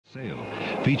Sale,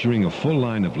 featuring a full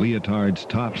line of leotards,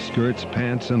 tops, skirts,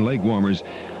 pants, and leg warmers,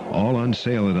 all on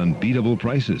sale at unbeatable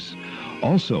prices.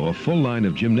 Also, a full line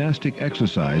of gymnastic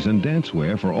exercise and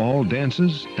dancewear for all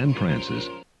dances and prances.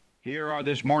 Here are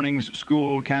this morning's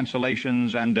school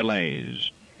cancellations and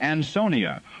delays.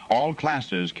 Ansonia, all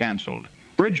classes canceled.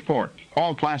 Bridgeport,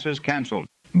 all classes canceled.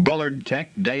 Bullard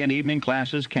Tech, day and evening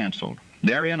classes canceled.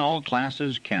 Darien, all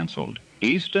classes canceled.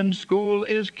 Easton School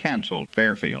is canceled.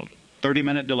 Fairfield,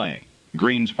 30-minute delay.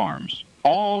 Greens Farms,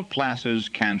 all classes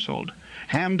canceled.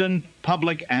 Hamden,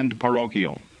 public and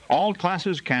parochial, all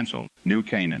classes canceled. New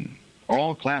Canaan,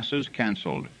 all classes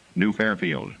canceled. New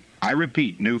Fairfield, I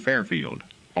repeat, New Fairfield,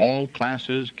 all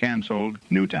classes canceled.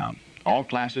 Newtown, all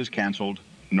classes canceled.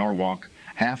 Norwalk,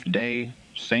 half-day.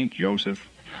 St. Joseph,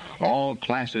 all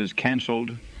classes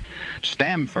canceled.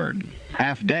 Stamford,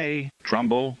 half-day.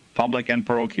 Trumbull, public and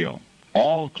parochial,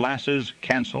 all classes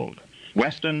canceled.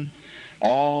 Weston,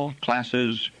 all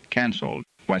classes canceled.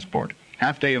 Westport,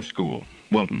 half-day of school.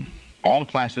 Wilton, all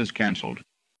classes canceled.